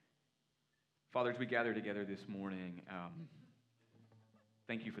Father, as we gather together this morning,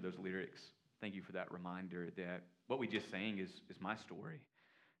 thank you for those lyrics. Thank you for that reminder that what we just sang is my story.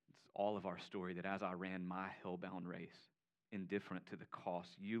 It's all of our story, that as I ran my hell-bound race, indifferent to the cost,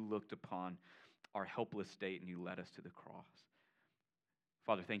 you looked upon our helpless state and you led us to the cross.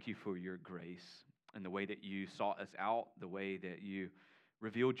 Father, thank you for your grace and the way that you sought us out, the way that you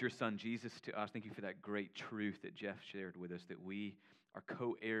revealed your son Jesus to us. Thank you for that great truth that Jeff shared with us, that we are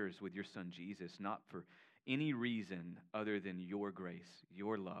co-heirs with your son Jesus, not for any reason other than your grace,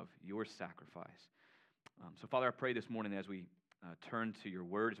 your love, your sacrifice. So, Father, I pray this morning as we turn to your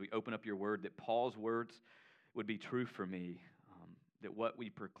word, as we open up your word, that Paul's words would be true for me, that what we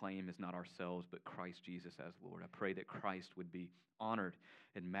proclaim is not ourselves, but Christ Jesus as Lord. I pray that Christ would be honored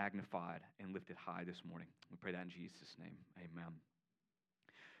and magnified and lifted high this morning. We pray that in Jesus' name. Amen.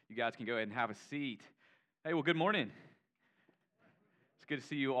 You guys can go ahead and have a seat. Hey, well, good morning. It's good to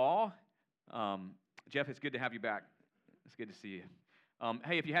see you all. Jeff, it's good to have you back. It's good to see you.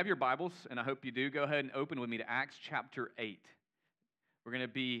 Hey, if you have your Bibles, and I hope you do, go ahead and open with me to Acts chapter 8. We're going to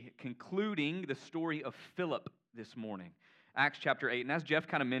be concluding the story of Philip this morning. Acts chapter 8. And as Jeff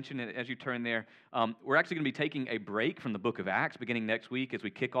kind of mentioned as you turn there, we're actually going to be taking a break from the book of Acts beginning next week as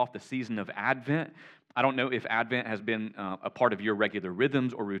we kick off the season of Advent. I don't know if Advent has been a part of your regular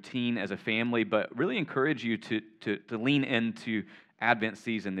rhythms or routine as a family, but really encourage you to lean into Advent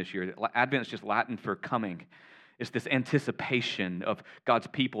season this year. Advent is just Latin for coming. It's this anticipation of God's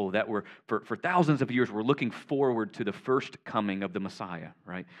people that were, for thousands of years, were looking forward to the first coming of the Messiah,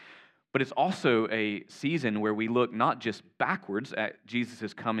 right? But it's also a season where we look not just backwards at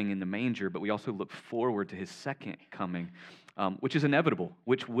Jesus' coming in the manger, but we also look forward to his second coming, which is inevitable,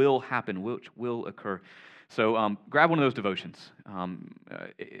 which will happen, which will occur. So grab one of those devotions.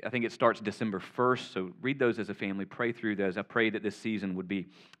 I think it starts December 1st, so read those as a family, pray through those. I pray that this season would be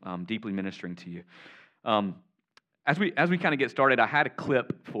deeply ministering to you. As we kind of get started, I had a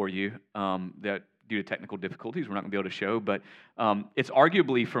clip for you that, due to technical difficulties, we're not going to be able to show, but it's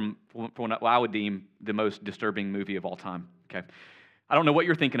arguably from what I would deem the most disturbing movie of all time, okay? I don't know what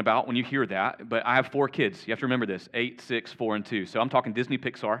you're thinking about when you hear that, but I have 4 kids. You have to remember this, 8, 6, 4, and 2. So I'm talking Disney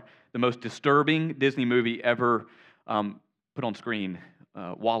Pixar, the most disturbing Disney movie ever put on screen,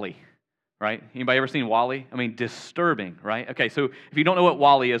 WALL-E, right? Anybody ever seen WALL-E? I mean, disturbing, right? Okay, so if you don't know what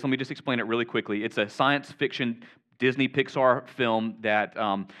WALL-E is, let me just explain it really quickly. It's a science fiction Disney Pixar film that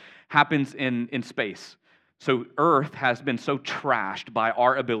happens in space. So Earth has been so trashed by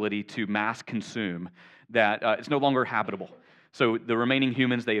our ability to mass consume that it's no longer habitable. So the remaining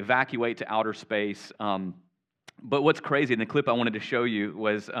humans, they evacuate to outer space. But what's crazy in the clip I wanted to show you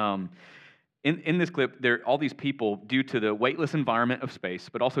was in this clip, there all these people, due to the weightless environment of space,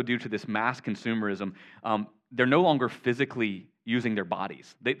 but also due to this mass consumerism, they're no longer physically using their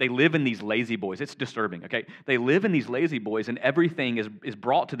bodies. They live in these lazy boys. It's disturbing, okay? They live in these lazy boys, and everything is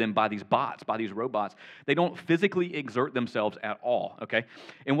brought to them by these bots, by these robots. They don't physically exert themselves at all, okay?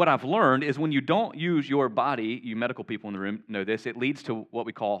 And what I've learned is when you don't use your body, you medical people in the room know this, it leads to what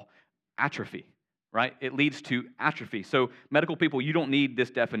we call atrophy, right? It leads to atrophy. So medical people, you don't need this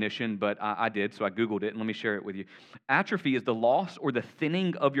definition, but I did, so I Googled it, and let me share it with you. Atrophy is the loss or the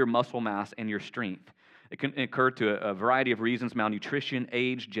thinning of your muscle mass and your strength. It can occur to a variety of reasons: malnutrition,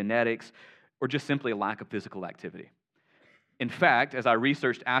 age, genetics, or just simply a lack of physical activity. In fact, as I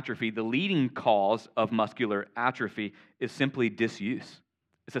researched atrophy, the leading cause of muscular atrophy is simply disuse.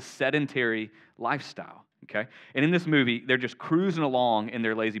 It's a sedentary lifestyle, okay? And in this movie, they're just cruising along in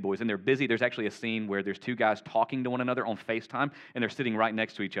their lazy boys, and they're busy. There's actually a scene where there's 2 guys talking to one another on FaceTime, and they're sitting right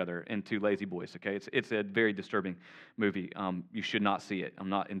next to each other in 2 lazy boys, okay? It's a very disturbing movie. You should not see it. I'm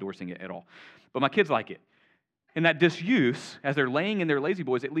not endorsing it at all. But my kids like it. And that disuse, as they're laying in their lazy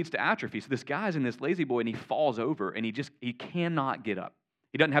boys, it leads to atrophy. So this guy's in this lazy boy, and he falls over, and he cannot get up.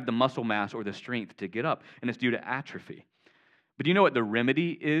 He doesn't have the muscle mass or the strength to get up, and it's due to atrophy. But do you know what the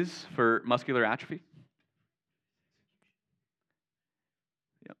remedy is for muscular atrophy?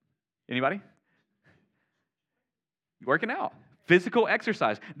 Yep. Anybody? Working out. Physical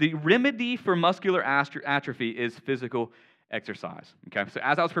exercise. The remedy for muscular atrophy is physical exercise. Okay, so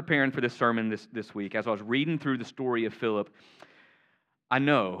as I was preparing for this sermon this week, as I was reading through the story of Philip, I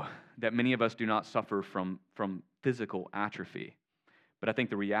know that many of us do not suffer from physical atrophy, but I think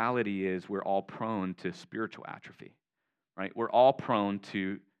the reality is we're all prone to spiritual atrophy, right? We're all prone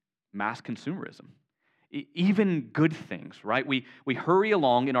to mass consumerism. Even good things, right? We hurry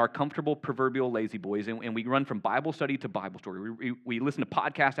along in our comfortable proverbial lazy boys, and we run from Bible study to Bible story. We listen to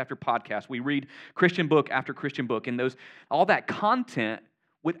podcast after podcast. We read Christian book after Christian book, and all that content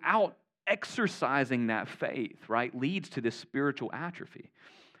without exercising that faith, right, leads to this spiritual atrophy.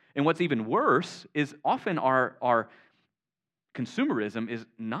 And what's even worse is often our consumerism is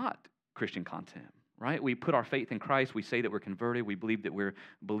not Christian content, right? We put our faith in Christ. We say that we're converted. We believe that we're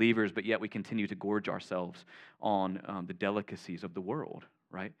believers, but yet we continue to gorge ourselves on the delicacies of the world,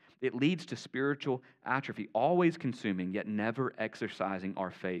 right? It leads to spiritual atrophy. Always consuming, yet never exercising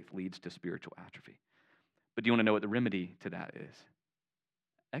our faith leads to spiritual atrophy. But do you want to know what the remedy to that is?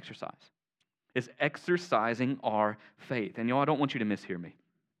 Exercise. It's exercising our faith. And y'all, I don't want you to mishear me.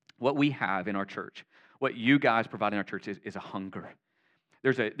 What we have in our church, what you guys provide in our church is a hunger.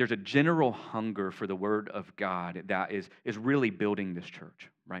 There's a general hunger for the Word of God that is really building this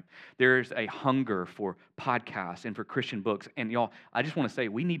church, right? There's a hunger for podcasts and for Christian books. And y'all, I just want to say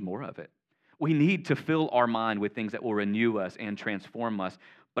we need more of it. We need to fill our mind with things that will renew us and transform us.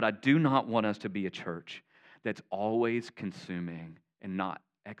 But I do not want us to be a church that's always consuming and not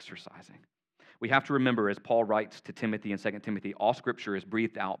exercising. We have to remember, as Paul writes to Timothy in 2 Timothy, all Scripture is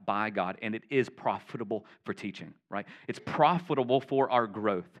breathed out by God, and it is profitable for teaching, right? It's profitable for our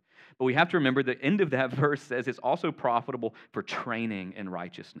growth. But we have to remember the end of that verse says it's also profitable for training in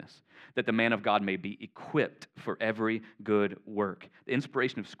righteousness, that the man of God may be equipped for every good work. The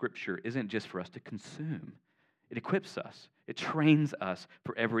inspiration of Scripture isn't just for us to consume. It equips us. It trains us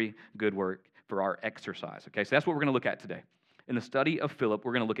for every good work, for our exercise. Okay, so that's what we're going to look at today. In the study of Philip,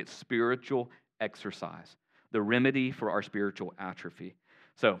 we're going to look at spiritual exercise, the remedy for our spiritual atrophy.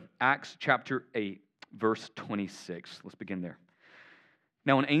 So, Acts chapter 8, verse 26. Let's begin there.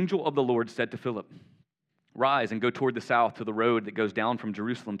 Now, an angel of the Lord said to Philip, "Rise and go toward the south to the road that goes down from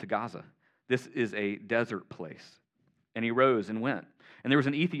Jerusalem to Gaza. This is a desert place." And he rose and went. And there was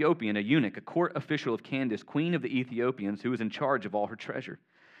an Ethiopian, a eunuch, a court official of Candace, queen of the Ethiopians, who was in charge of all her treasure.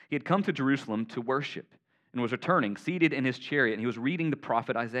 He had come to Jerusalem to worship and was returning, seated in his chariot, and he was reading the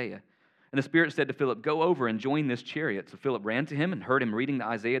prophet Isaiah. And the Spirit said to Philip, "Go over and join this chariot." So Philip ran to him and heard him reading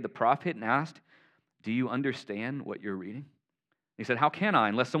Isaiah the prophet and asked, "Do you understand what you're reading?" He said, "How can I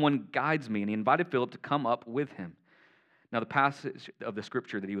unless someone guides me?" And he invited Philip to come up with him. Now the passage of the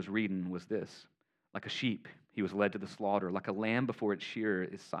scripture that he was reading was this: "Like a sheep, he was led to the slaughter. Like a lamb before its shearer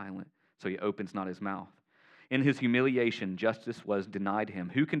is silent, so he opens not his mouth. In his humiliation, justice was denied him.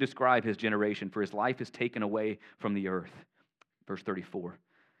 Who can describe his generation? For his life is taken away from the earth." Verse 34.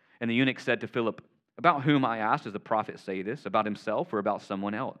 And the eunuch said to Philip, "About whom, I asked, does the prophet say this? About himself or about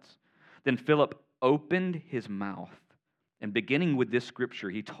someone else?" Then Philip opened his mouth, and beginning with this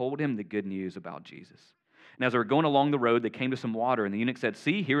scripture, he told him the good news about Jesus. And as they were going along the road, they came to some water, and the eunuch said,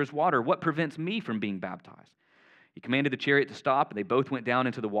 "See, here is water. What prevents me from being baptized?" He commanded the chariot to stop, and they both went down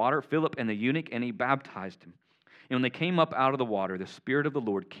into the water, Philip and the eunuch, and he baptized him. And when they came up out of the water, the Spirit of the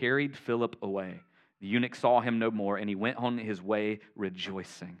Lord carried Philip away. The eunuch saw him no more, and he went on his way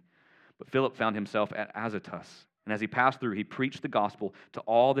rejoicing. But Philip found himself at Azotus, and as he passed through, he preached the gospel to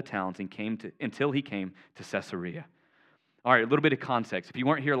all the towns until he came to Caesarea. All right, a little bit of context. If you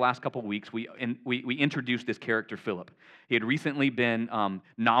weren't here last couple of weeks, we introduced this character, Philip. He had recently been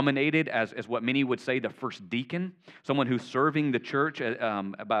nominated as what many would say the first deacon, someone who's serving the church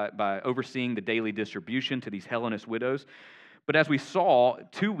by overseeing the daily distribution to these Hellenist widows. But as we saw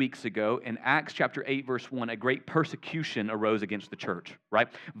 2 weeks ago in Acts chapter 8, verse 1, a great persecution arose against the church, right?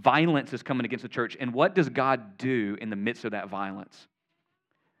 Violence is coming against the church. And what does God do in the midst of that violence?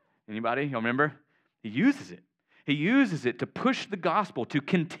 Anybody? Y'all remember? He uses it. He uses it to push the gospel, to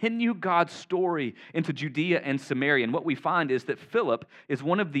continue God's story into Judea and Samaria. And what we find is that Philip is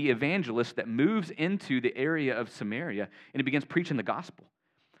one of the evangelists that moves into the area of Samaria, and he begins preaching the gospel.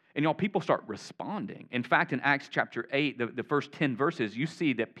 And y'all, people start responding. In fact, in Acts chapter 8, the first 10 verses, you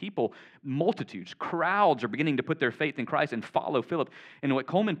see that people, multitudes, crowds are beginning to put their faith in Christ and follow Philip. And what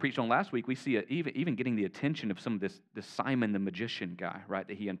Coleman preached on last week, we see it even getting the attention of some of this Simon the magician guy, right,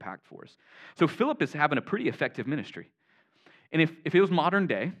 that he unpacked for us. So Philip is having a pretty effective ministry. And if it was modern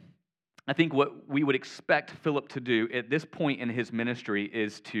day, I think what we would expect Philip to do at this point in his ministry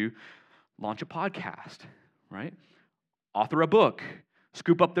is to launch a podcast, right? Author a book.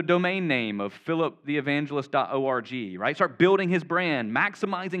 Scoop up the domain name of philiptheevangelist.org, right? Start building his brand,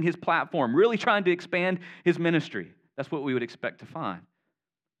 maximizing his platform, really trying to expand his ministry. That's what we would expect to find.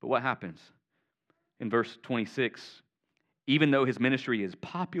 But what happens? In verse 26, even though his ministry is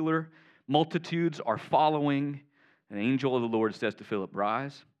popular, multitudes are following, an angel of the Lord says to Philip,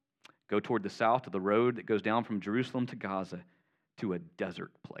 "Rise, go toward the south to the road that goes down from Jerusalem to Gaza, to a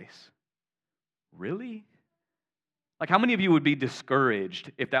desert place." Really? Like, how many of you would be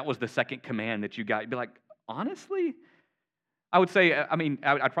discouraged if that was the second command that you got? You'd be like, honestly? I would say,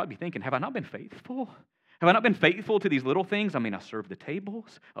 I'd probably be thinking, have I not been faithful? Have I not been faithful to these little things? I mean, I served the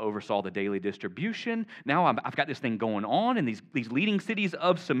tables, I oversaw the daily distribution. Now I've got this thing going on in these leading cities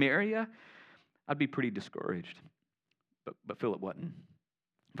of Samaria. I'd be pretty discouraged. But Philip wasn't.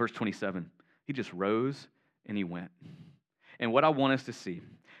 Verse 27, he just rose and he went. And what I want us to see,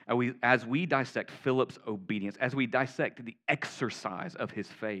 as we dissect Philip's obedience, as we dissect the exercise of his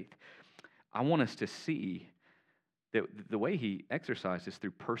faith, I want us to see that the way he exercised is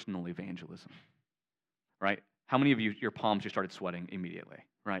through personal evangelism. Right? How many of you, your palms just started sweating immediately,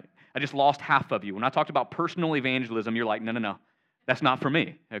 right? I just lost half of you. When I talked about personal evangelism, you're like, no, that's not for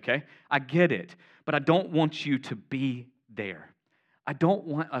me, okay? I get it, but I don't want you to be there. I don't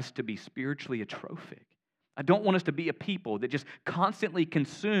want us to be spiritually atrophic. I don't want us to be a people that just constantly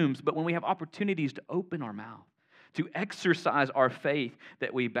consumes, but when we have opportunities to open our mouth, to exercise our faith,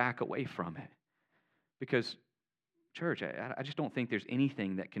 that we back away from it. Because, church, I just don't think there's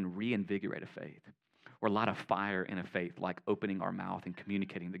anything that can reinvigorate a faith or light a fire in a faith like opening our mouth and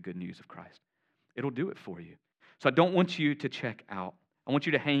communicating the good news of Christ. It'll do it for you. So I don't want you to check out. I want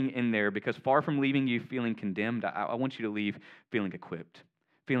you to hang in there, because far from leaving you feeling condemned, I want you to leave feeling equipped,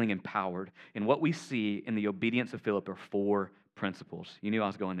 feeling empowered. And what we see in the obedience of Philip are 4 principles. You knew I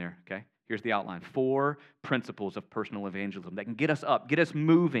was going there, okay? Here's the outline. 4 principles of personal evangelism that can get us up, get us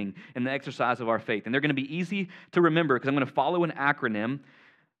moving in the exercise of our faith. And they're going to be easy to remember because I'm going to follow an acronym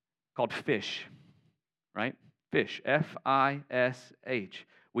called FISH. Right? Fish, F-I-S-H.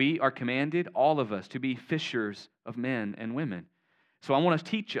 We are commanded, all of us, to be fishers of men and women. So I want to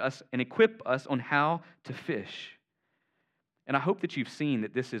teach us and equip us on how to fish. And I hope that you've seen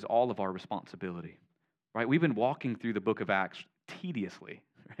that this is all of our responsibility. Right? We've been walking through the book of Acts tediously,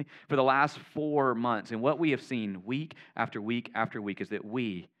 right, for the last 4 months. And what we have seen week after week after week is that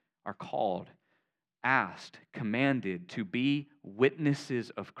we are called, asked, commanded to be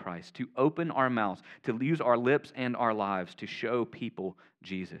witnesses of Christ, to open our mouths, to use our lips and our lives to show people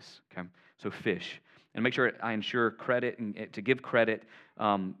Jesus. Okay, so fish. And make sure I ensure credit, and to give credit,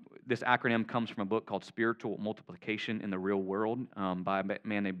 this acronym comes from a book called Spiritual Multiplication in the Real World by a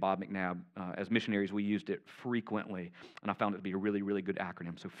man named Bob McNabb. As missionaries, we used it frequently, and I found it to be a really, really good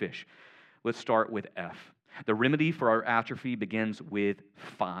acronym. So fish. Let's start with F. The remedy for our atrophy begins with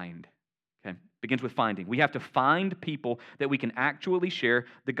find. Okay, begins with finding. We have to find people that we can actually share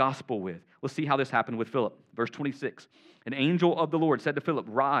the gospel with. Let's see how this happened with Philip. Verse 26. An angel of the Lord said to Philip,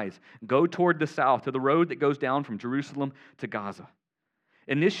 "Rise, go toward the south to the road that goes down from Jerusalem to Gaza."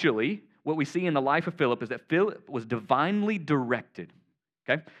 Initially, what we see in the life of Philip is that Philip was divinely directed.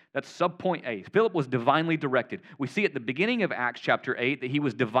 Okay, that's subpoint A. Philip was divinely directed. We see at the beginning of Acts chapter 8 that he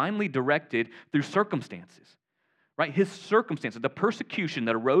was divinely directed through circumstances. Right? His circumstances, the persecution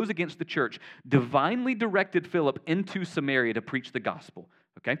that arose against the church, divinely directed Philip into Samaria to preach the gospel.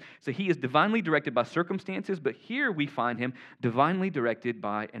 Okay? So he is divinely directed by circumstances, but here we find him divinely directed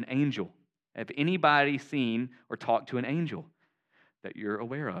by an angel. Have anybody seen or talked to an angel that you're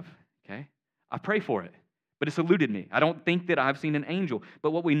aware of? Okay? I pray for it, but it's eluded me. I don't think that I've seen an angel.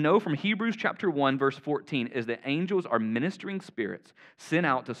 But what we know from Hebrews chapter 1, verse 14, is that angels are ministering spirits sent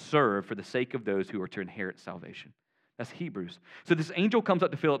out to serve for the sake of those who are to inherit salvation. That's Hebrews. So this angel comes up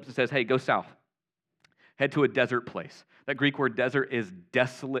to Philip and says, hey, go south. Head to a desert place. That Greek word desert is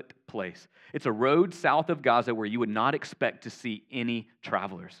desolate place. It's a road south of Gaza where you would not expect to see any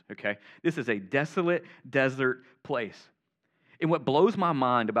travelers, okay? This is a desolate desert place. And what blows my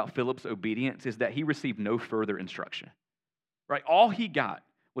mind about Philip's obedience is that he received no further instruction, right? All he got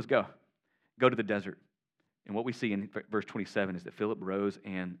was go to the desert. And what we see in verse 27 is that Philip rose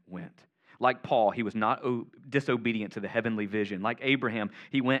and went. Like Paul, he was not disobedient to the heavenly vision. Like Abraham,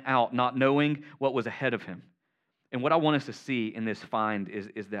 he went out not knowing what was ahead of him. And what I want us to see in this find is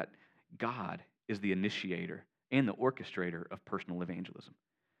that God is the initiator and the orchestrator of personal evangelism.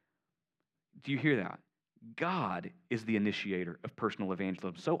 Do you hear that? God is the initiator of personal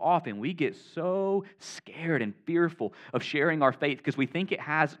evangelism. So often we get so scared and fearful of sharing our faith because we think it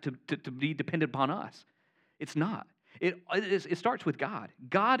has to be dependent upon us. It's not. It starts with God.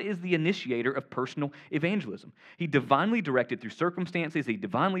 God is the initiator of personal evangelism. He divinely directed through circumstances. He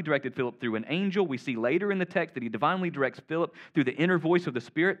divinely directed Philip through an angel. We see later in the text that he divinely directs Philip through the inner voice of the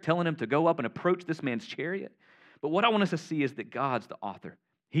Spirit, telling him to go up and approach this man's chariot. But what I want us to see is that God's the author.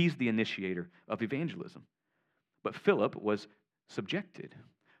 He's the initiator of evangelism. But Philip was subjected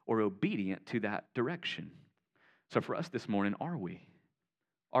or obedient to that direction. So for us this morning, are we?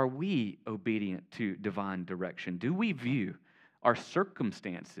 Are we obedient to divine direction? Do we view our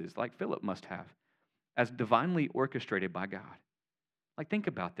circumstances, like Philip must have, as divinely orchestrated by God? Like, think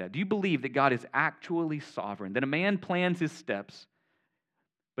about that. Do you believe that God is actually sovereign, that a man plans his steps,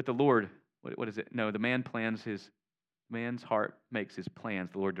 but the Lord What is it? No, the man's heart makes his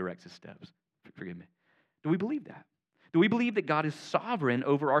plans. The Lord directs his steps. Forgive me. Do we believe that? Do we believe that God is sovereign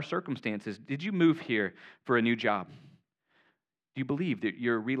over our circumstances? Did you move here for a new job? Do you believe that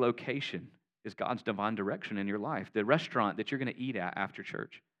your relocation is God's divine direction in your life? The restaurant that you're going to eat at after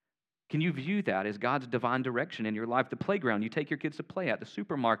church? Can you view that as God's divine direction in your life? The playground you take your kids to play at, the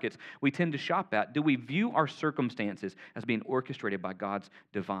supermarkets we tend to shop at, do we view our circumstances as being orchestrated by God's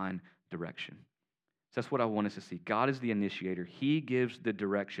divine direction? So that's what I want us to see. God is the initiator. He gives the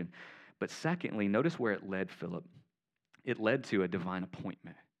direction. But secondly, notice where it led Philip. It led to a divine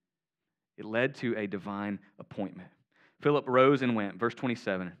appointment. It led to a divine appointment. Philip rose and went, verse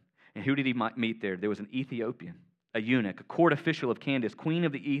 27. And who did he meet there? There was an Ethiopian, a eunuch, a court official of Candace, queen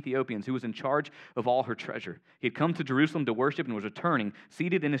of the Ethiopians, who was in charge of all her treasure. He had come to Jerusalem to worship and was returning,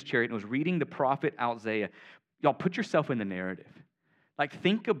 seated in his chariot, and was reading the prophet Isaiah. Y'all, put yourself in the narrative. Like,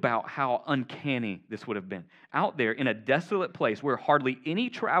 think about how uncanny this would have been. Out there in a desolate place where hardly any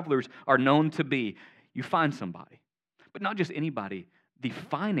travelers are known to be, you find somebody. But not just anybody, the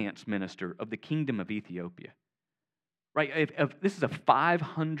finance minister of the kingdom of Ethiopia. Right? If this is a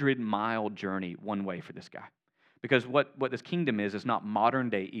 500-mile journey one way for this guy. Because what this kingdom is not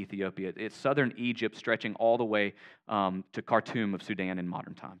modern-day Ethiopia. It's southern Egypt stretching all the way to Khartoum of Sudan in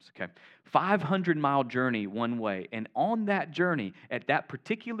modern times. Okay, 500-mile journey one way. And on that journey, at that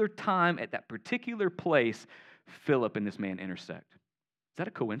particular time, at that particular place, Philip and this man intersect. Is that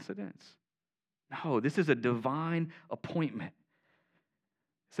a coincidence? No, this is a divine appointment.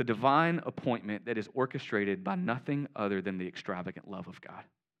 It's a divine appointment that is orchestrated by nothing other than the extravagant love of God.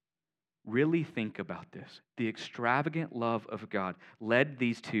 Really think about this. The extravagant love of God led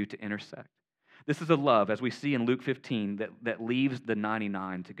these two to intersect. This is a love, as we see in Luke 15, that leaves the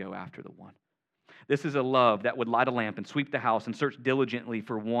 99 to go after the one. This is a love that would light a lamp and sweep the house and search diligently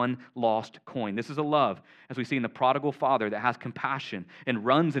for one lost coin. This is a love, as we see in the prodigal father, that has compassion and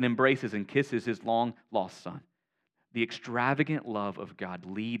runs and embraces and kisses his long-lost son. The extravagant love of God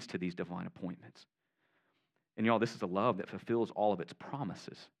leads to these divine appointments. And y'all, this is a love that fulfills all of its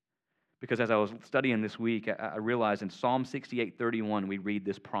promises. Because as I was studying this week, I realized in Psalm 68:31, we read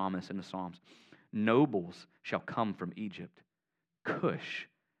this promise in the Psalms. Nobles shall come from Egypt. Cush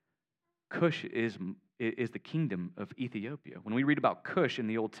is the kingdom of Ethiopia. When we read about Cush in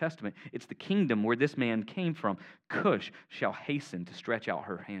the Old Testament, it's the kingdom where this man came from. Cush shall hasten to stretch out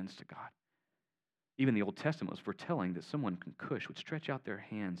her hands to God. Even the Old Testament was foretelling that someone from Cush would stretch out their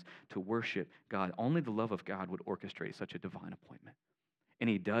hands to worship God. Only the love of God would orchestrate such a divine appointment. And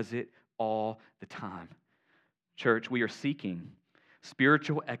he does it all the time. Church, we are seeking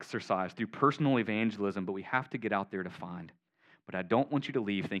spiritual exercise through personal evangelism, but we have to get out there to find. But I don't want you to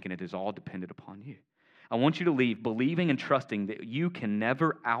leave thinking it is all dependent upon you. I want you to leave believing and trusting that you can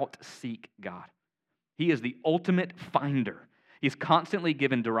never out-seek God. He is the ultimate finder. He's constantly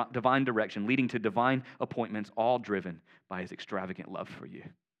given divine direction, leading to divine appointments, all driven by his extravagant love for you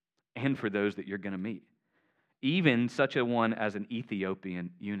and for those that you're going to meet. Even such a one as an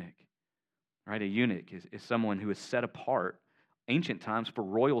Ethiopian eunuch. Right? A eunuch is someone who is set apart, ancient times, for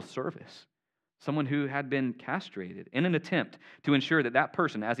royal service. Someone who had been castrated in an attempt to ensure that that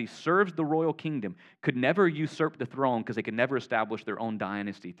person, as he serves the royal kingdom, could never usurp the throne because they could never establish their own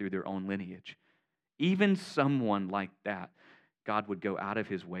dynasty through their own lineage. Even someone like that, God would go out of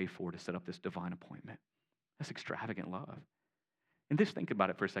his way for to set up this divine appointment. That's extravagant love. And just think about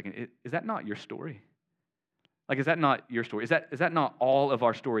it for a second. Is that not your story? Like, is that not your story? Is that not all of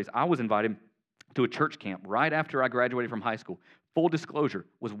our stories? I was invited to a church camp right after I graduated from high school. Full disclosure,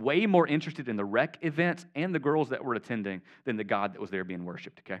 was way more interested in the rec events and the girls that were attending than the God that was there being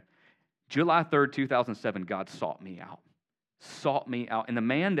worshiped, okay? July 3rd, 2007, God sought me out. Sought me out. And the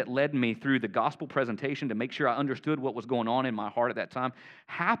man that led me through the gospel presentation to make sure I understood what was going on in my heart at that time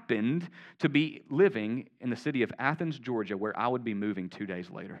happened to be living in the city of Athens, Georgia, where I would be moving 2 days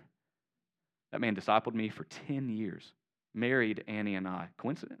later. That man discipled me for 10 years, married Annie and I.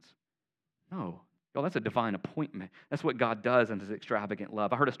 Coincidence? No. Y'all, that's a divine appointment. That's what God does in his extravagant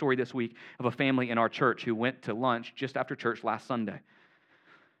love. I heard a story this week of a family in our church who went to lunch just after church last Sunday.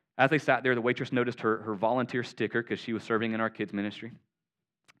 As they sat there, the waitress noticed her volunteer sticker because she was serving in our kids' ministry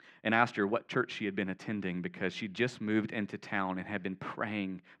and asked her what church she had been attending because she just moved into town and had been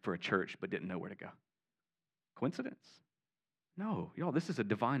praying for a church but didn't know where to go. Coincidence? No. Y'all, this is a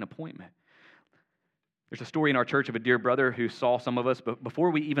divine appointment. There's a story in our church of a dear brother who saw some of us, but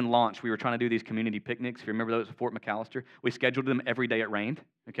before we even launched, we were trying to do these community picnics. If you remember those at Fort McAllister, we scheduled them every day it rained,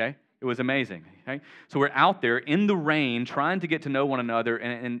 okay? It was amazing. Okay? So we're out there in the rain trying to get to know one another,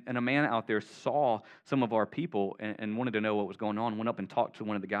 and a man out there saw some of our people and wanted to know what was going on, went up and talked to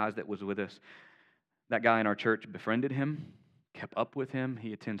one of the guys that was with us. That guy in our church befriended him, kept up with him.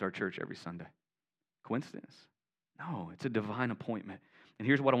 He attends our church every Sunday. Coincidence? No, it's a divine appointment. And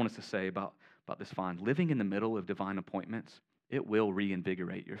here's what I want us to say about this find. Living in the middle of divine appointments, it will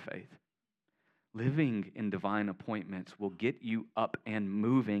reinvigorate your faith. Living in divine appointments will get you up and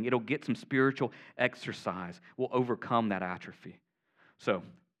moving. It'll get some spiritual exercise. Will overcome that atrophy. So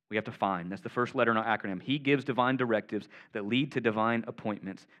we have to find. That's the first letter in our acronym. He gives divine directives that lead to divine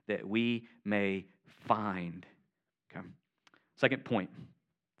appointments that we may find. Okay. Second point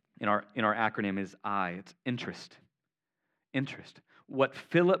in our acronym is I. It's interest. Interest. What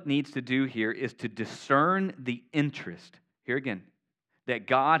Philip needs to do here is to discern the interest. Here again, that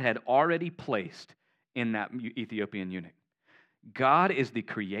God had already placed in that Ethiopian eunuch. God is the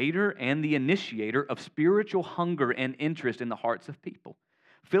creator and the initiator of spiritual hunger and interest in the hearts of people.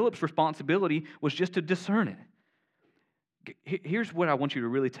 Philip's responsibility was just to discern it. Here's what I want you to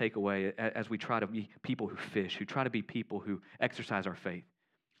really take away as we try to be people who fish, who try to be people who exercise our faith.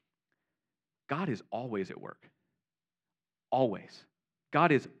 God is always at work. Always.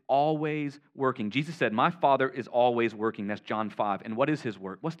 God is always working. Jesus said, my Father is always working. That's John 5. And what is his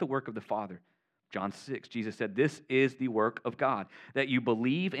work? What's the work of the Father? John 6, Jesus said, this is the work of God, that you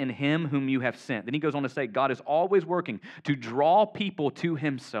believe in him whom you have sent. Then he goes on to say, God is always working to draw people to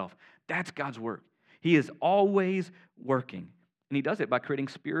himself. That's God's work. He is always working. And he does it by creating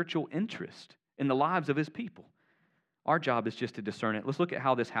spiritual interest in the lives of his people. Our job is just to discern it. Let's look at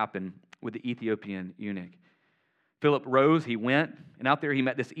how this happened with the Ethiopian eunuch. Philip rose, he went, and out there he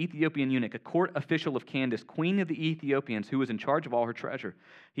met this Ethiopian eunuch, a court official of Candace, queen of the Ethiopians, who was in charge of all her treasure.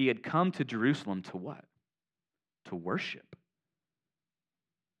 He had come to Jerusalem to what? To worship.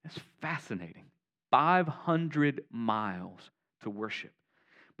 That's fascinating. 500 miles to worship.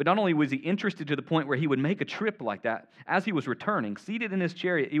 But not only was he interested to the point where he would make a trip like that, as he was returning, seated in his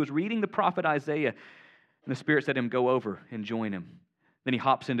chariot, he was reading the prophet Isaiah, and the Spirit said to him, go over and join him. Then he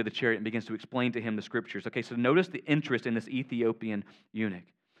hops into the chariot and begins to explain to him the scriptures. Okay, so notice the interest in this Ethiopian eunuch.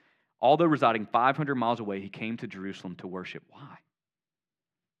 Although residing 500 miles away, he came to Jerusalem to worship. Why?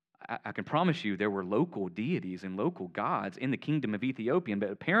 I can promise you there were local deities and local gods in the kingdom of Ethiopia, but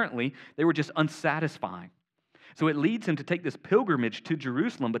apparently they were just unsatisfying. So it leads him to take this pilgrimage to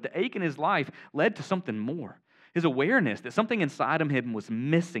Jerusalem, but the ache in his life led to something more. His awareness that something inside of him was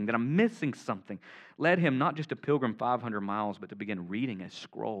missing, that I'm missing something, led him not just to pilgrim 500 miles, but to begin reading a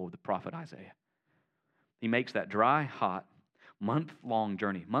scroll of the prophet Isaiah. He makes that dry, hot, month-long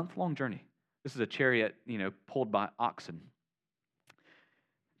journey. Month-long journey. This is a chariot, pulled by oxen.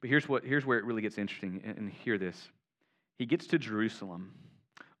 But here's where it really gets interesting, and hear this. He gets to Jerusalem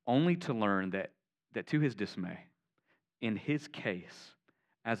only to learn that to his dismay, in his case,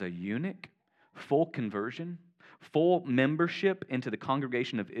 as a eunuch, full conversion, full membership into the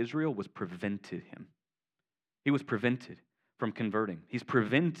congregation of Israel was prevented him. He was prevented from converting. He's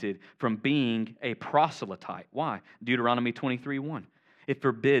prevented from being a proselyte. Why? Deuteronomy 23:1. It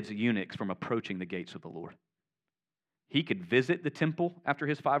forbids eunuchs from approaching the gates of the Lord. He could visit the temple after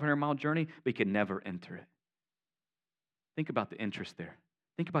his 500-mile journey, but he could never enter it. Think about the interest there.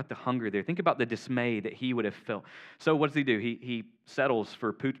 Think about the hunger there. Think about the dismay that he would have felt. So what does he do? He settles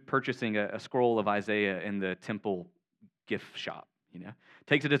for purchasing a scroll of Isaiah in the temple gift shop.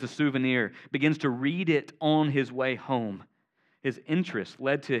 Takes it as a souvenir, begins to read it on his way home. His interest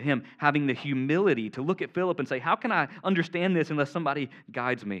led to him having the humility to look at Philip and say, how can I understand this unless somebody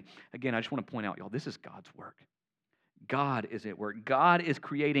guides me? Again, I just want to point out, y'all, this is God's work. God is at work. God is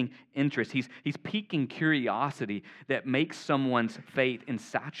creating interest. He's piquing curiosity that makes someone's faith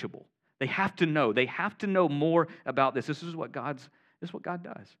insatiable. They have to know. They have to know more about this. This is what God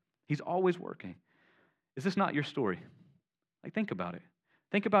does. He's always working. Is this not your story? Think about it.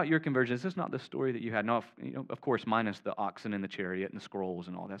 Think about your conversion. Is this not the story that you had? No, of course, minus the oxen and the chariot and the scrolls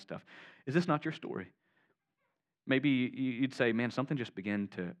and all that stuff. Is this not your story? Maybe you'd say, man, something just began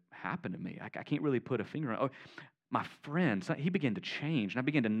to happen to me. I can't really put a finger on it. Oh, my friend, he began to change, and I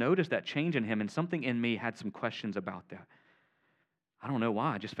began to notice that change in him, and something in me had some questions about that. I don't know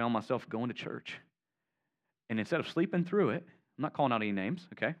why. I just found myself going to church. And instead of sleeping through it, I'm not calling out any names,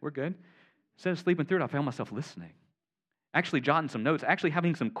 okay? We're good. Instead of sleeping through it, I found myself listening. Actually jotting some notes, actually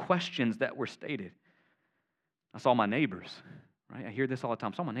having some questions that were stated. I saw my neighbors, right? I hear this all the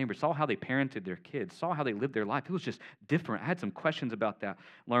time. I saw my neighbors, saw how they parented their kids, saw how they lived their life. It was just different. I had some questions about that,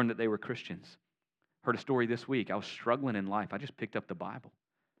 learned that they were Christians. Heard a story this week. I was struggling in life. I just picked up the Bible,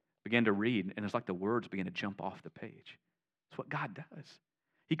 began to read, and it's like the words began to jump off the page. It's what God does.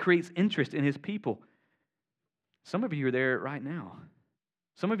 He creates interest in his people. Some of you are there right now.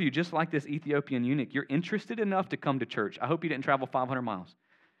 Some of you, just like this Ethiopian eunuch, you're interested enough to come to church. I hope you didn't travel 500 miles.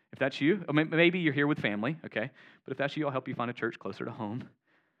 If that's you, or maybe you're here with family, okay? But if that's you, I'll help you find a church closer to home.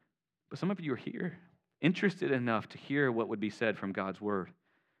 But some of you are here, interested enough to hear what would be said from God's word.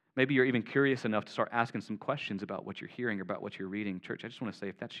 Maybe you're even curious enough to start asking some questions about what you're hearing, about what you're reading. Church, I just want to say,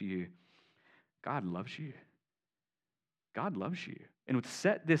 if that's you, God loves you. God loves you and would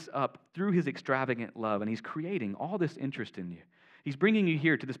set this up through his extravagant love, and he's creating all this interest in you. He's bringing you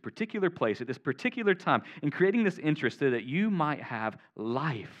here to this particular place at this particular time and creating this interest so that you might have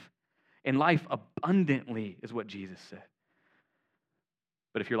life, and life abundantly is what Jesus said.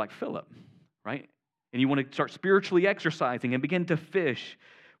 But if you're like Philip, right, and you want to start spiritually exercising and begin to fish,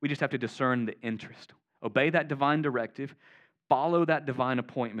 we just have to discern the interest. Obey that divine directive, follow that divine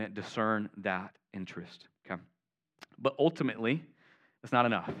appointment, discern that interest. Okay? But ultimately, that's not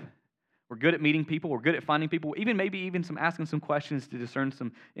enough. We're good at meeting people. We're good at finding people. Maybe even asking some questions to discern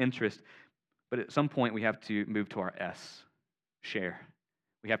some interest. But at some point, we have to move to our S, share.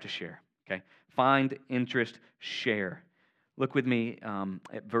 We have to share. Okay, find interest, share. Look with me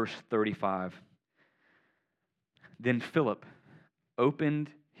at verse 35. Then Philip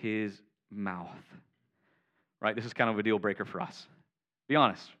opened his mouth. Right, this is kind of a deal breaker for us. Be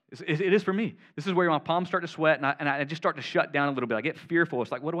honest. It is for me. This is where my palms start to sweat, and I just start to shut down a little bit. I get fearful.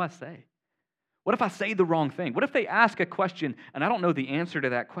 It's like, what do I say? What if I say the wrong thing? What if they ask a question and I don't know the answer to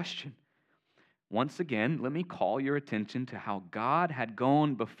that question? Once again, let me call your attention to how God had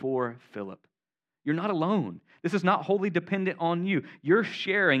gone before Philip. You're not alone. This is not wholly dependent on you. Your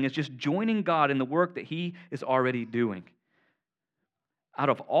sharing is just joining God in the work that he is already doing. Out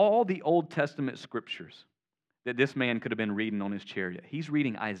of all the Old Testament scriptures that this man could have been reading on his chariot, he's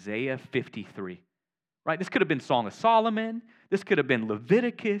reading Isaiah 53. Right? This could have been Song of Solomon. This could have been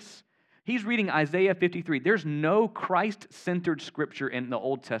Leviticus. He's reading Isaiah 53. There's no Christ-centered scripture in the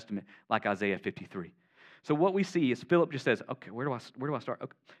Old Testament like Isaiah 53. So what we see is Philip just says, okay, where do I start?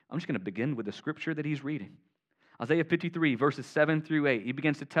 Okay, I'm just going to begin with the scripture that he's reading. Isaiah 53, verses 7 through 8. He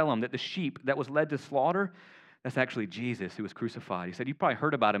begins to tell him that the sheep that was led to slaughter, that's actually Jesus who was crucified. He said, you probably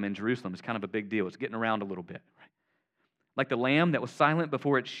heard about him in Jerusalem. It's kind of a big deal. It's getting around a little bit. Right? Like the lamb that was silent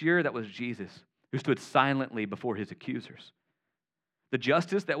before its shearer, that was Jesus, who stood silently before his accusers. The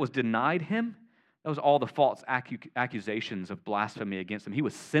justice that was denied him, that was all the false accusations of blasphemy against him. He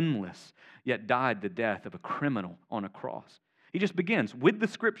was sinless, yet died the death of a criminal on a cross. He just begins with the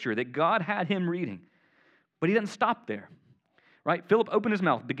scripture that God had him reading. But he doesn't stop there, right? Philip opened his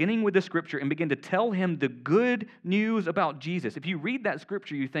mouth, beginning with the scripture, and began to tell him the good news about Jesus. If you read that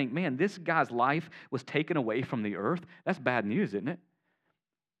scripture, you think, man, this guy's life was taken away from the earth. That's bad news, isn't it?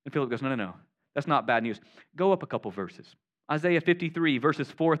 And Philip goes, no. That's not bad news. Go up a couple verses. Isaiah 53,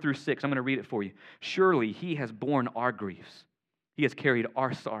 verses 4 through 6. I'm going to read it for you. Surely he has borne our griefs. He has carried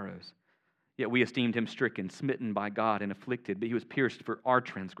our sorrows. Yet we esteemed him stricken, smitten by God, and afflicted. But he was pierced for our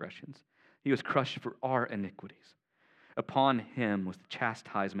transgressions. He was crushed for our iniquities. Upon him was the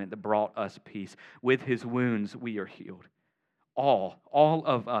chastisement that brought us peace. With his wounds we are healed. All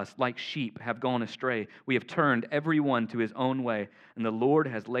of us, like sheep, have gone astray. We have turned everyone to his own way, and the Lord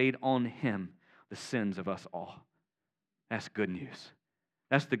has laid on him the sins of us all. That's good news.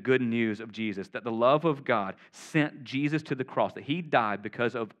 That's the good news of Jesus, that the love of God sent Jesus to the cross, that he died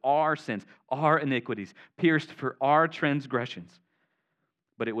because of our sins, our iniquities, pierced for our transgressions.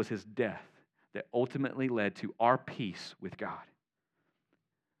 But it was his death that ultimately led to our peace with God.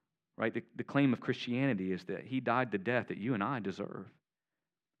 Right? The claim of Christianity is that he died the death that you and I deserve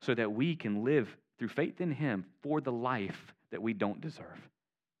so that we can live through faith in him for the life that we don't deserve.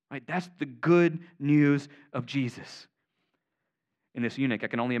 Right? That's the good news of Jesus. And this eunuch, I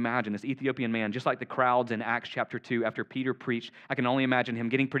can only imagine, this Ethiopian man, just like the crowds in Acts chapter 2, after Peter preached, I can only imagine him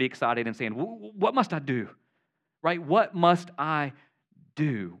getting pretty excited and saying, what must I do? Right? What must I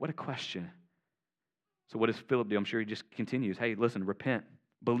do? What a question. So what does Philip do? I'm sure he just continues. Hey, listen, repent,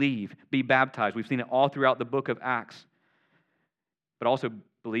 believe, be baptized. We've seen it all throughout the book of Acts. But also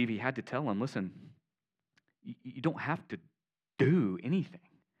believe he had to tell him, listen, you don't have to do anything.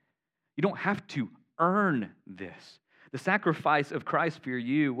 You don't have to earn this. The sacrifice of Christ for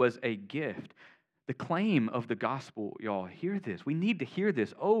you was a gift. The claim of the gospel, y'all, hear this. We need to hear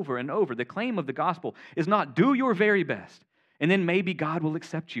this over and over. The claim of the gospel is not do your very best, and then maybe God will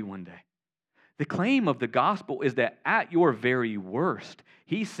accept you one day. The claim of the gospel is that at your very worst,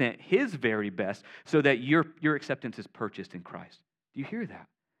 he sent his very best so that your acceptance is purchased in Christ. Do you hear that?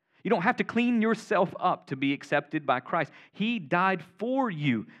 You don't have to clean yourself up to be accepted by Christ. He died for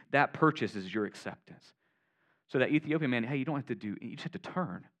you. That purchases your acceptance. So that Ethiopian man, hey, you don't have to do, you just have to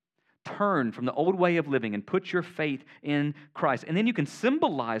turn. Turn from the old way of living and put your faith in Christ. And then you can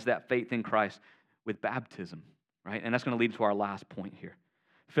symbolize that faith in Christ with baptism, right? And that's going to lead to our last point here.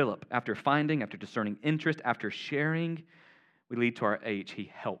 Philip, after finding, after discerning interest, after sharing, we lead to our H.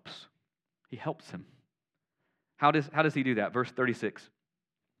 He helps. He helps him. How does he do that? Verse 36.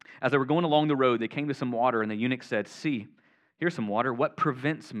 As they were going along the road, they came to some water, and the eunuch said, see, here's some water. What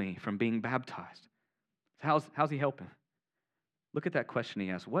prevents me from being baptized? How's he helping? Look at that question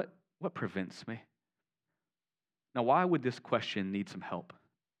he asked. What prevents me? Now, why would this question need some help?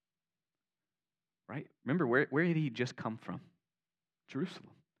 Right? Remember, where had he just come from? Jerusalem.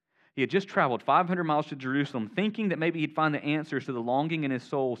 He had just traveled 500 miles to Jerusalem, thinking that maybe he'd find the answers to the longing in his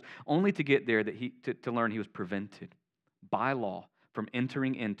soul, only to get there to learn he was prevented by law from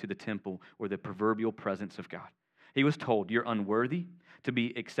entering into the temple or the proverbial presence of God. He was told, you're unworthy to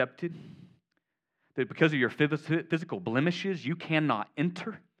be accepted, that because of your physical blemishes, you cannot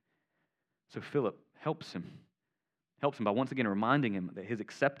enter. So Philip helps him by once again reminding him that his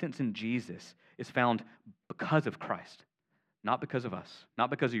acceptance in Jesus is found because of Christ. Not because of us,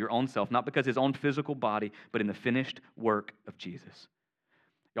 not because of your own self, not because of his own physical body, but in the finished work of Jesus.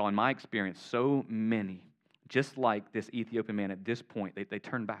 Y'all, in my experience, so many, just like this Ethiopian man at this point, they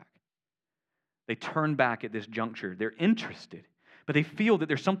turn back. They turn back at this juncture. They're interested, but they feel that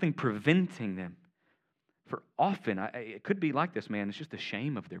there's something preventing them. For often, it could be like this, man, it's just the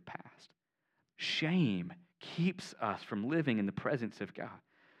shame of their past. Shame keeps us from living in the presence of God.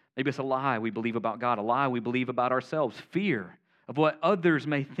 Maybe it's a lie we believe about God, a lie we believe about ourselves, fear of what others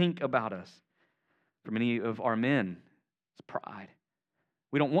may think about us. For many of our men, it's pride.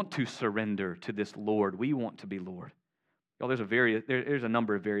 We don't want to surrender to this Lord. We want to be Lord. Y'all, there's a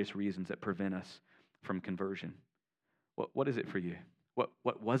number of various reasons that prevent us from conversion. What is it for you?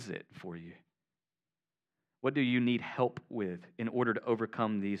 What was it for you? What do you need help with in order to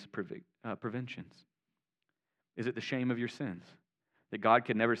overcome these preventions? Is it the shame of your sins? That God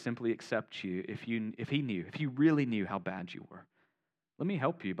could never simply accept you if you really knew how bad you were. Let me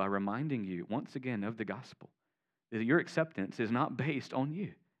help you by reminding you once again of the gospel. That your acceptance is not based on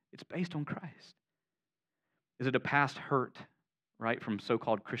you. It's based on Christ. Is it a past hurt, right, from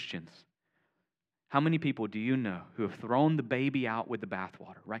so-called Christians? How many people do you know who have thrown the baby out with the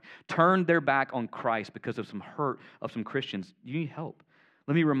bathwater, right? Turned their back on Christ because of some hurt of some Christians? You need help.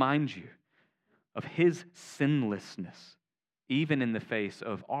 Let me remind you of his sinlessness, even in the face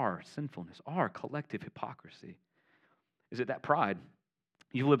of our sinfulness, our collective hypocrisy. Is it that pride?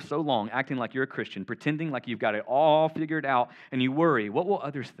 You've lived so long acting like you're a Christian, pretending like you've got it all figured out, and you worry, what will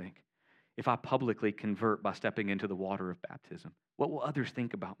others think if I publicly convert by stepping into the water of baptism? What will others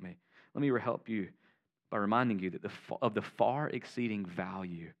think about me? Let me help you by reminding you that of the far exceeding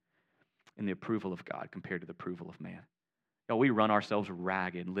value in the approval of God compared to the approval of man. Y'all, we run ourselves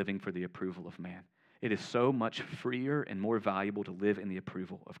ragged living for the approval of man. It is so much freer and more valuable to live in the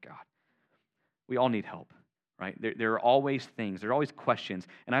approval of God. We all need help, right? There are always things, there are always questions.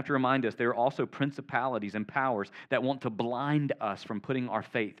 And I have to remind us, there are also principalities and powers that want to blind us from putting our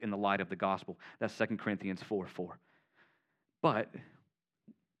faith in the light of the gospel. That's 2 Corinthians 4:4. But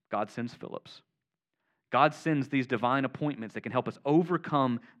God sends Philips. God sends these divine appointments that can help us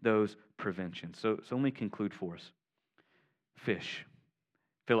overcome those preventions. So let me conclude for us. Fish.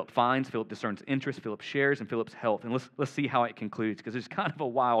 Philip finds, Philip discerns interest, Philip shares, and Philip's health. And let's see how it concludes, because it's kind of a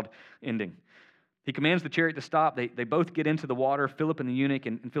wild ending. He commands the chariot to stop. They both get into the water, Philip and the eunuch,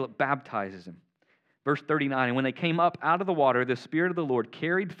 and Philip baptizes him. Verse 39, and when they came up out of the water, the Spirit of the Lord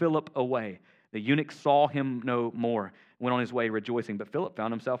carried Philip away. The eunuch saw him no more, went on his way rejoicing. But Philip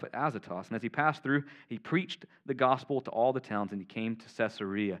found himself at Azotus, and as he passed through, he preached the gospel to all the towns, and he came to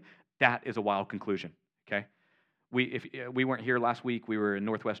Caesarea. That is a wild conclusion, okay? We weren't here last week. We were in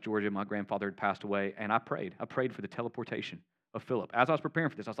Northwest Georgia. My grandfather had passed away, and I prayed. I prayed for the teleportation of Philip. As I was preparing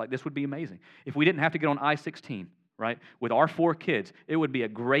for this, I was like, this would be amazing. If we didn't have to get on I-16, right, with our 4 kids, it would be a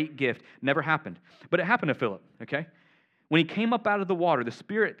great gift. Never happened. But it happened to Philip, okay? When he came up out of the water, the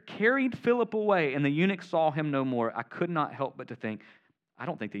Spirit carried Philip away, and the eunuch saw him no more. I could not help but to think, I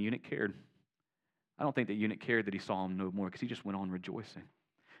don't think the eunuch cared. I don't think the eunuch cared that he saw him no more, because he just went on rejoicing.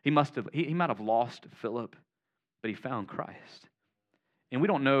 He might have lost Philip, but he found Christ. And we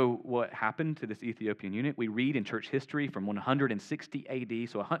don't know what happened to this Ethiopian eunuch. We read in church history from 160 AD,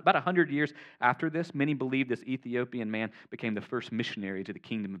 so about 100 years after this, many believe this Ethiopian man became the first missionary to the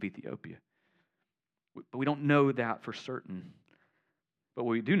kingdom of Ethiopia. But we don't know that for certain. But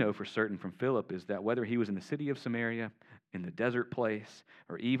what we do know for certain from Philip is that whether he was in the city of Samaria, in the desert place,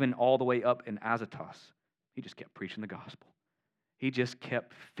 or even all the way up in Azotus, he just kept preaching the gospel. He just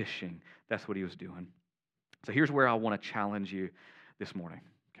kept fishing. That's what he was doing. So here's where I want to challenge you this morning,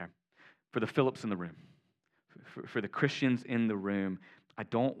 okay? For the Phillips in the room, for the Christians in the room, I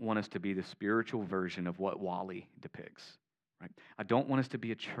don't want us to be the spiritual version of what Wally depicts, right? I don't want us to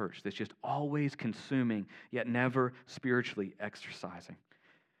be a church that's just always consuming, yet never spiritually exercising.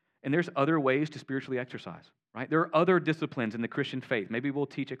 And there's other ways to spiritually exercise, right? There are other disciplines in the Christian faith. Maybe we'll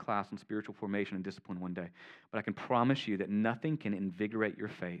teach a class on spiritual formation and discipline one day. But I can promise you that nothing can invigorate your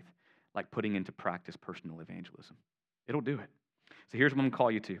faith like putting into practice personal evangelism. It'll do it. So here's what I'm going to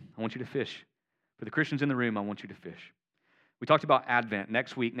call you to. I want you to fish. For the Christians in the room, I want you to fish. We talked about Advent.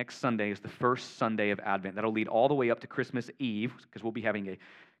 Next week, next Sunday is the first Sunday of Advent. That'll lead all the way up to Christmas Eve, because we'll be having a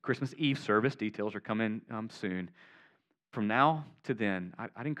Christmas Eve service. Details are coming soon. From now to then,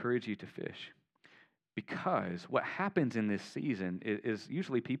 I'd encourage you to fish. Because what happens in this season is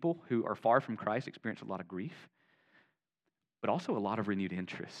usually people who are far from Christ experience a lot of grief, but also a lot of renewed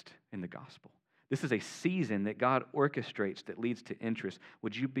interest in the gospel. This is a season that God orchestrates that leads to interest.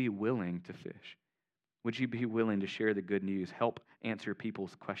 Would you be willing to fish? Would you be willing to share the good news, help answer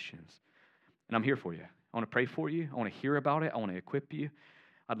people's questions? And I'm here for you. I want to pray for you. I want to hear about it. I want to equip you.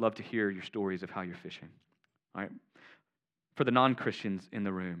 I'd love to hear your stories of how you're fishing. All right. For the non-Christians in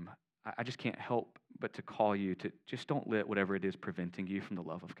the room, I just can't help but to call you to just don't let whatever it is preventing you from the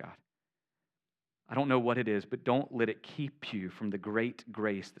love of God. I don't know what it is, but don't let it keep you from the great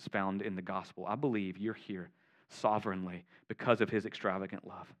grace that's found in the gospel. I believe you're here sovereignly because of his extravagant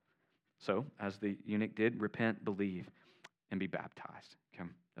love. So, as the eunuch did, repent, believe, and be baptized. Okay?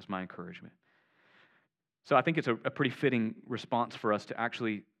 That's my encouragement. So I think it's a pretty fitting response for us to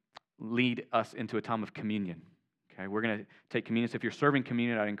actually lead us into a time of communion. Okay, we're going to take communion. So if you're serving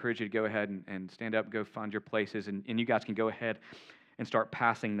communion, I'd encourage you to go ahead and stand up, go find your places, and you guys can go ahead and start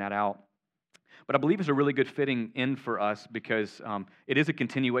passing that out. But I believe it's a really good fitting in for us because it is a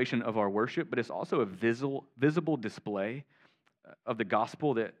continuation of our worship, but it's also a visible display of the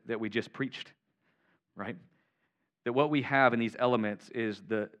gospel that we just preached, right? That what we have in these elements is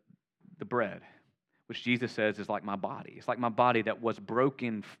the bread, which Jesus says is like my body. It's like my body that was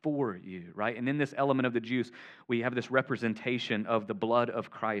broken for you, right? And in this element of the juice, we have this representation of the blood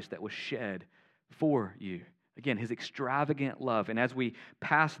of Christ that was shed for you. Again, his extravagant love. And as we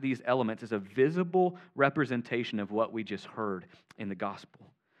pass these elements, it's a visible representation of what we just heard in the gospel.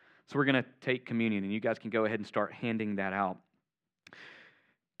 So we're going to take communion, and you guys can go ahead and start handing that out.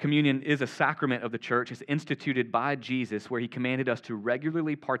 Communion is a sacrament of the church. It's instituted by Jesus where he commanded us to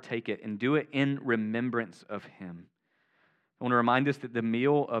regularly partake it and do it in remembrance of him. I want to remind us that the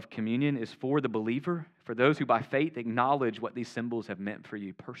meal of communion is for the believer, for those who by faith acknowledge what these symbols have meant for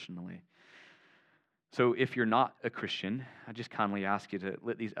you personally. So if you're not a Christian, I just kindly ask you to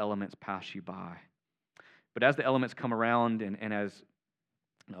let these elements pass you by. But as the elements come around and as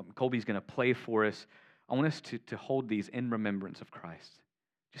Colby's going to play for us, I want us to hold these in remembrance of Christ.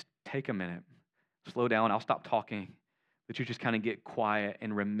 Just take a minute, slow down, I'll stop talking, that you just kind of get quiet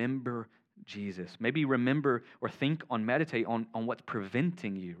and remember Jesus. Maybe remember or meditate on what's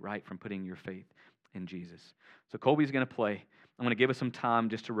preventing you, right, from putting your faith in Jesus. So Colby's going to play. I'm going to give us some time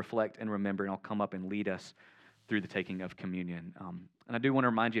just to reflect and remember, and I'll come up and lead us through the taking of communion. And I do want to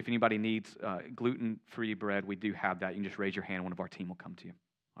remind you, if anybody needs gluten-free bread, we do have that. You can just raise your hand, one of our team will come to you.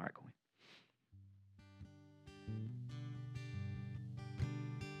 All right, Colby.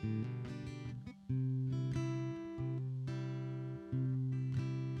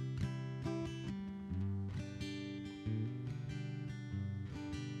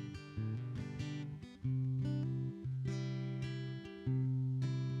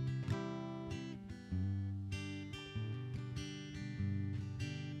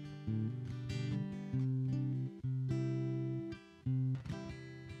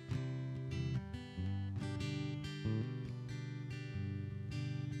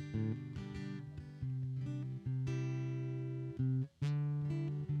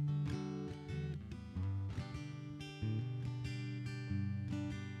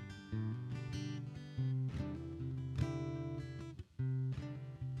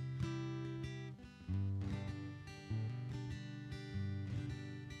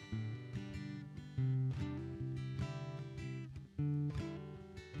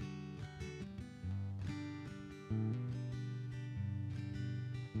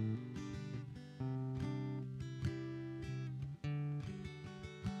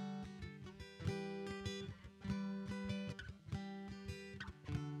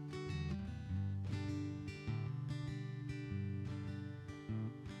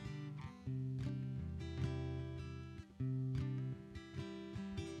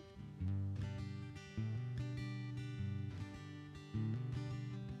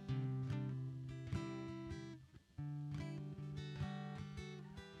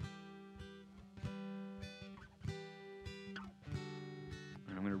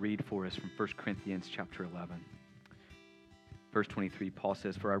 I'm going to read for us from 1 Corinthians chapter 11. Verse 23, Paul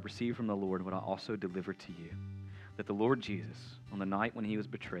says, "For I received from the Lord what I also delivered to you, that the Lord Jesus, on the night when he was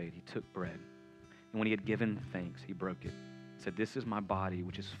betrayed, he took bread, and when he had given thanks, he broke it, and said, 'This is my body,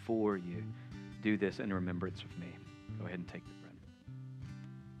 which is for you. Do this in remembrance of me.'" Go ahead and take the bread.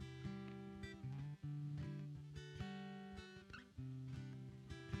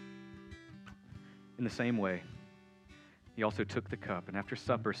 In the same way, he also took the cup, and after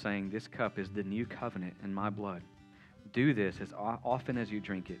supper, saying, "This cup is the new covenant in my blood. Do this as often as you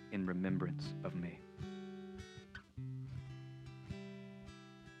drink it in remembrance of me."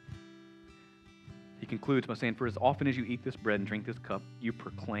 He concludes by saying, "For as often as you eat this bread and drink this cup, you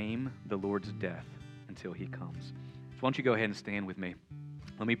proclaim the Lord's death until he comes." So why don't you go ahead and stand with me.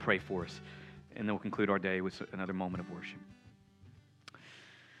 Let me pray for us, and then we'll conclude our day with another moment of worship.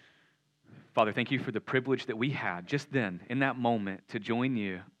 Father, thank you for the privilege that we had just then, in that moment, to join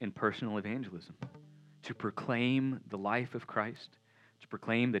you in personal evangelism, to proclaim the life of Christ, to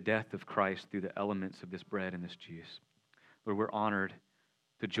proclaim the death of Christ through the elements of this bread and this juice. Lord, we're honored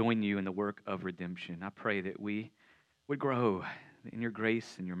to join you in the work of redemption. I pray that we would grow in your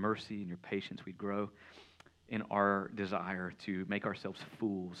grace and your mercy and your patience. We'd grow in our desire to make ourselves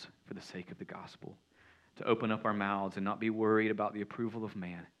fools for the sake of the gospel, to open up our mouths and not be worried about the approval of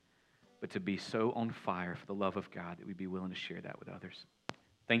man, but to be so on fire for the love of God that we'd be willing to share that with others.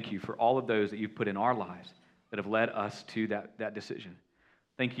 Thank you for all of those that you've put in our lives that have led us to that decision.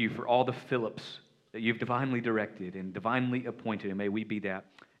 Thank you for all the Philips that you've divinely directed and divinely appointed, and may we be that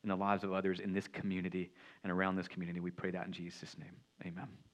in the lives of others in this community and around this community. We pray that in Jesus' name. Amen.